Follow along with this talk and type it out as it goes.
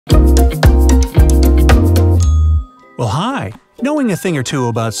Well, hi! Knowing a thing or two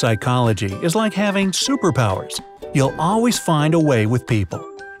about psychology is like having superpowers. You'll always find a way with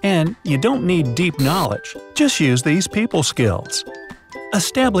people. And you don't need deep knowledge, just use these people skills.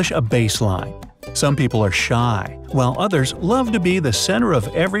 Establish a baseline. Some people are shy, while others love to be the center of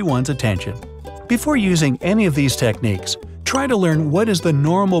everyone's attention. Before using any of these techniques, try to learn what is the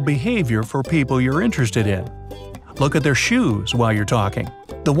normal behavior for people you're interested in. Look at their shoes while you're talking.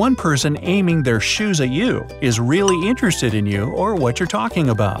 The one person aiming their shoes at you is really interested in you or what you're talking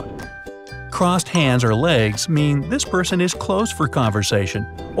about. Crossed hands or legs mean this person is closed for conversation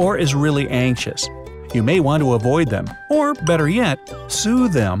or is really anxious. You may want to avoid them, or better yet,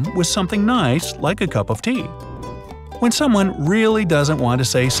 soothe them with something nice like a cup of tea. When someone really doesn't want to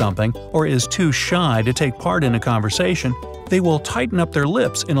say something or is too shy to take part in a conversation, they will tighten up their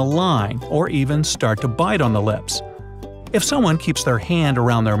lips in a line or even start to bite on the lips. If someone keeps their hand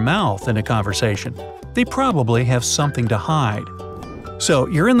around their mouth in a conversation, they probably have something to hide. So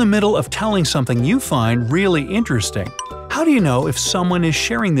you're in the middle of telling something you find really interesting. How do you know if someone is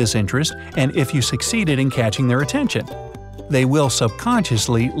sharing this interest and if you succeeded in catching their attention? They will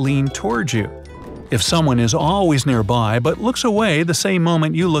subconsciously lean towards you. If someone is always nearby but looks away the same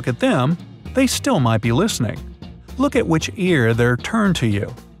moment you look at them, they still might be listening. Look at which ear they're turned to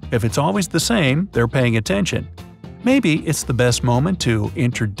you. If it's always the same, they're paying attention. Maybe it's the best moment to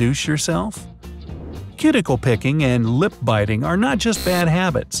introduce yourself. Cuticle picking and lip biting are not just bad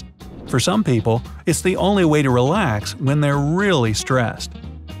habits. For some people, it's the only way to relax when they're really stressed.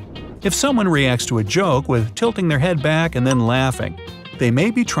 If someone reacts to a joke with tilting their head back and then laughing, they may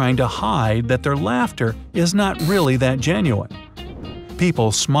be trying to hide that their laughter is not really that genuine.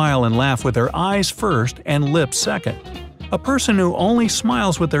 People smile and laugh with their eyes first and lips second. A person who only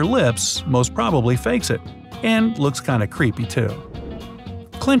smiles with their lips most probably fakes it, and looks kinda creepy too.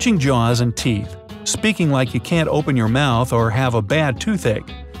 Clenching jaws and teeth, speaking like you can't open your mouth or have a bad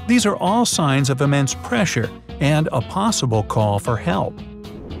toothache. These are all signs of immense pressure and a possible call for help.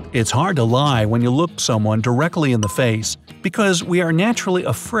 It's hard to lie when you look someone directly in the face because we are naturally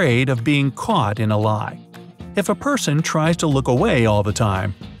afraid of being caught in a lie. If a person tries to look away all the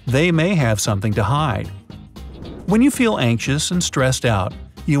time, they may have something to hide. When you feel anxious and stressed out,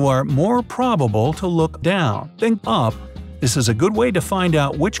 you are more probable to look down than up. This is a good way to find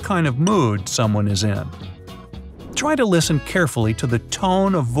out which kind of mood someone is in. Try to listen carefully to the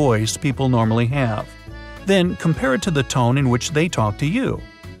tone of voice people normally have. Then compare it to the tone in which they talk to you.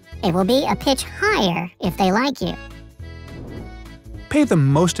 It will be a pitch higher if they like you. Pay the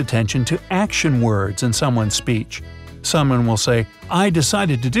most attention to action words in someone's speech. Someone will say, "I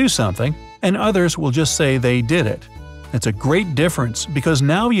decided to do something," and others will just say they did it. It's a great difference because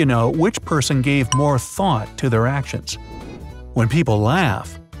now you know which person gave more thought to their actions. When people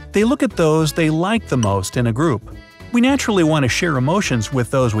laugh, they look at those they like the most in a group. We naturally want to share emotions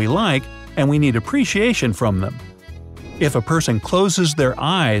with those we like, and we need appreciation from them. If a person closes their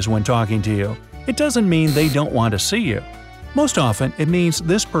eyes when talking to you, it doesn't mean they don't want to see you. Most often, it means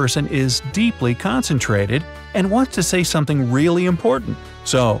this person is deeply concentrated and wants to say something really important.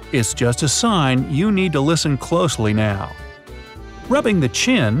 So, it's just a sign you need to listen closely now. Rubbing the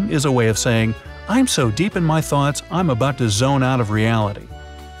chin is a way of saying, "I'm so deep in my thoughts, I'm about to zone out of reality."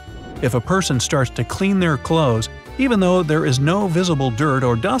 If a person starts to clean their clothes, even though there is no visible dirt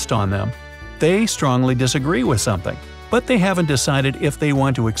or dust on them, they strongly disagree with something, but they haven't decided if they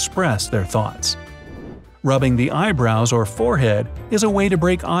want to express their thoughts. Rubbing the eyebrows or forehead is a way to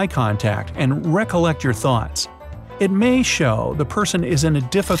break eye contact and recollect your thoughts. It may show the person is in a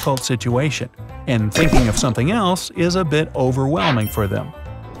difficult situation, and thinking of something else is a bit overwhelming for them.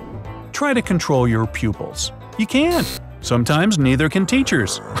 Try to control your pupils. You can't. Sometimes neither can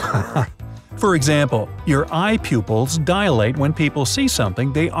teachers. For example, your eye pupils dilate when people see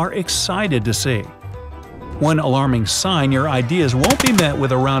something they are excited to see. One alarming sign your ideas won't be met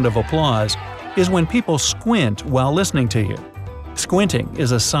with a round of applause is when people squint while listening to you. Squinting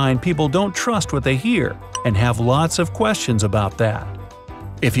is a sign people don't trust what they hear and have lots of questions about that.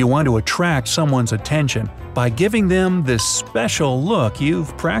 If you want to attract someone's attention by giving them this special look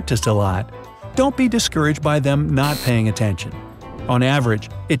you've practiced a lot, don't be discouraged by them not paying attention. On average,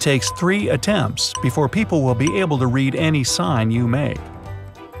 it takes 3 attempts before people will be able to read any sign you make.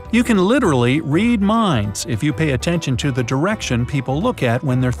 You can literally read minds if you pay attention to the direction people look at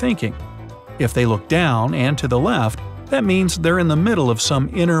when they're thinking. If they look down and to the left, that means they're in the middle of some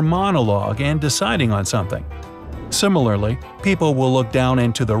inner monologue and deciding on something. Similarly, people will look down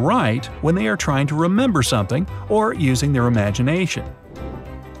and to the right when they are trying to remember something or using their imagination.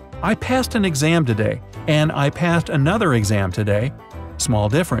 I passed an exam today, and I passed another exam today. Small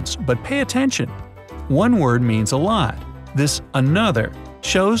difference, but pay attention. One word means a lot. This "another"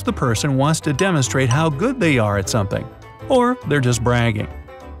 shows the person wants to demonstrate how good they are at something, or they're just bragging.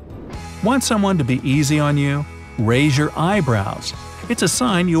 Want someone to be easy on you? Raise your eyebrows. It's a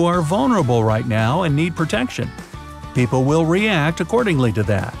sign you are vulnerable right now and need protection. People will react accordingly to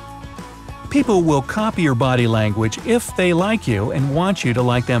that. People will copy your body language if they like you and want you to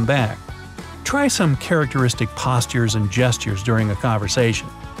like them back. Try some characteristic postures and gestures during a conversation.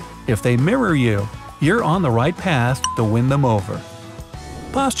 If they mirror you, you're on the right path to win them over.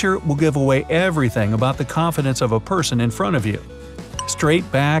 Posture will give away everything about the confidence of a person in front of you.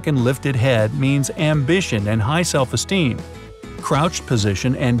 Straight back and lifted head means ambition and high self-esteem. Crouched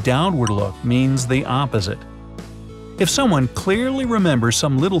position and downward look means the opposite. If someone clearly remembers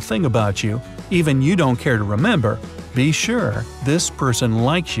some little thing about you, even you don't care to remember, be sure this person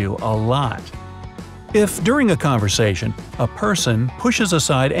likes you a lot. If during a conversation, a person pushes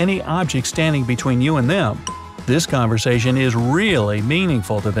aside any object standing between you and them, this conversation is really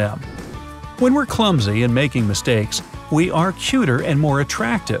meaningful to them. When we're clumsy and making mistakes, we are cuter and more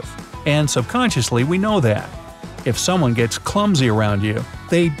attractive, and subconsciously we know that. If someone gets clumsy around you,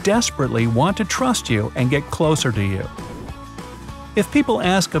 they desperately want to trust you and get closer to you. If people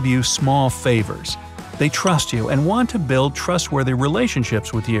ask of you small favors, they trust you and want to build trustworthy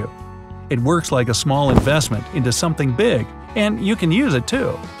relationships with you. It works like a small investment into something big, and you can use it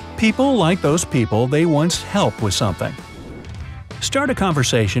too. People like those people they once helped with something. Start a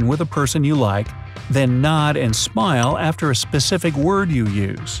conversation with a person you like, then nod and smile after a specific word you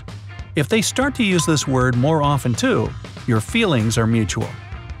use. If they start to use this word more often too, your feelings are mutual.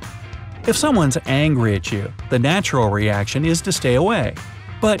 If someone's angry at you, the natural reaction is to stay away.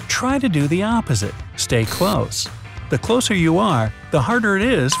 But try to do the opposite – stay close. The closer you are, the harder it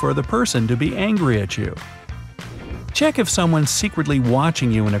is for the person to be angry at you. Check if someone's secretly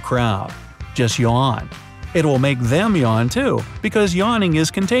watching you in a crowd. Just yawn. It will make them yawn too, because yawning is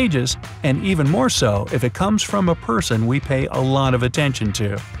contagious, and even more so if it comes from a person we pay a lot of attention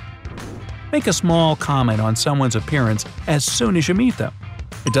to. Make a small comment on someone's appearance as soon as you meet them.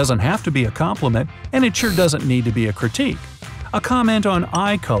 It doesn't have to be a compliment, and it sure doesn't need to be a critique. A comment on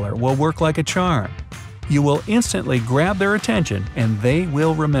eye color will work like a charm. You will instantly grab their attention and they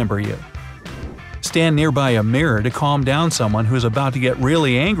will remember you. Stand nearby a mirror to calm down someone who's about to get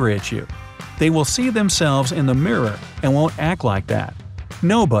really angry at you. They will see themselves in the mirror and won't act like that.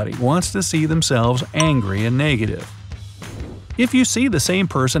 Nobody wants to see themselves angry and negative. If you see the same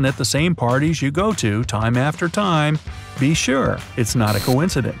person at the same parties you go to time after time, be sure it's not a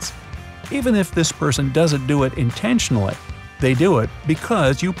coincidence. Even if this person doesn't do it intentionally, they do it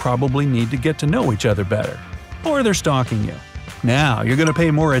because you probably need to get to know each other better. Or they're stalking you. Now you're going to pay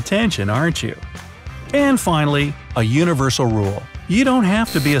more attention, aren't you? And finally, a universal rule. You don't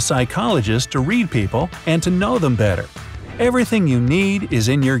have to be a psychologist to read people and to know them better. Everything you need is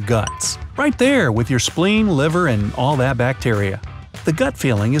in your guts. Right there with your spleen, liver, and all that bacteria. The gut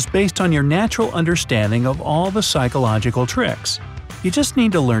feeling is based on your natural understanding of all the psychological tricks. You just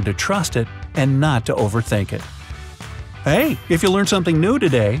need to learn to trust it and not to overthink it. Hey, if you learned something new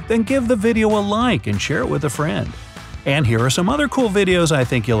today, then give the video a like and share it with a friend. And here are some other cool videos I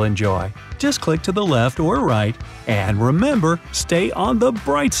think you'll enjoy. Just click to the left or right, and remember, stay on the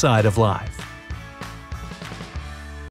bright side of life.